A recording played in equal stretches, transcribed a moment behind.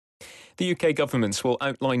The UK government will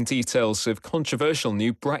outline details of controversial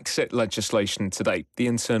new Brexit legislation today. The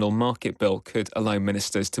Internal Market Bill could allow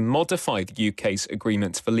ministers to modify the UK's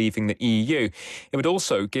agreement for leaving the EU. It would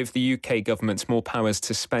also give the UK government more powers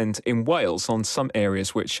to spend in Wales on some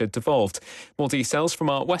areas which are devolved. More details from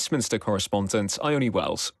our Westminster correspondent, Ione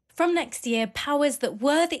Wells. From next year, powers that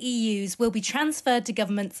were the EU's will be transferred to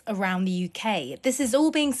governments around the UK. This is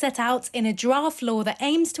all being set out in a draft law that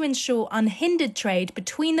aims to ensure unhindered trade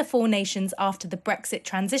between the four nations after the Brexit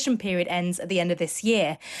transition period ends at the end of this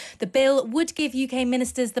year. The bill would give UK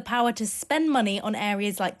ministers the power to spend money on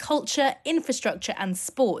areas like culture, infrastructure and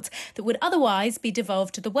sport that would otherwise be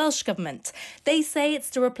devolved to the Welsh government. They say it's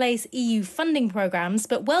to replace EU funding programmes,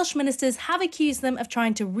 but Welsh ministers have accused them of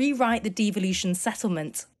trying to rewrite the devolution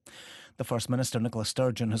settlement. The First Minister, Nicola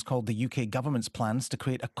Sturgeon, has called the UK government's plans to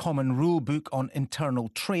create a common rule book on internal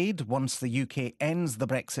trade once the UK ends the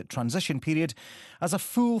Brexit transition period as a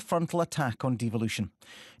full frontal attack on devolution.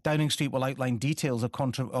 Downing Street will outline details of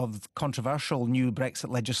controversial new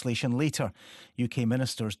Brexit legislation later. UK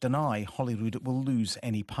ministers deny Holyrood will lose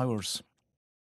any powers.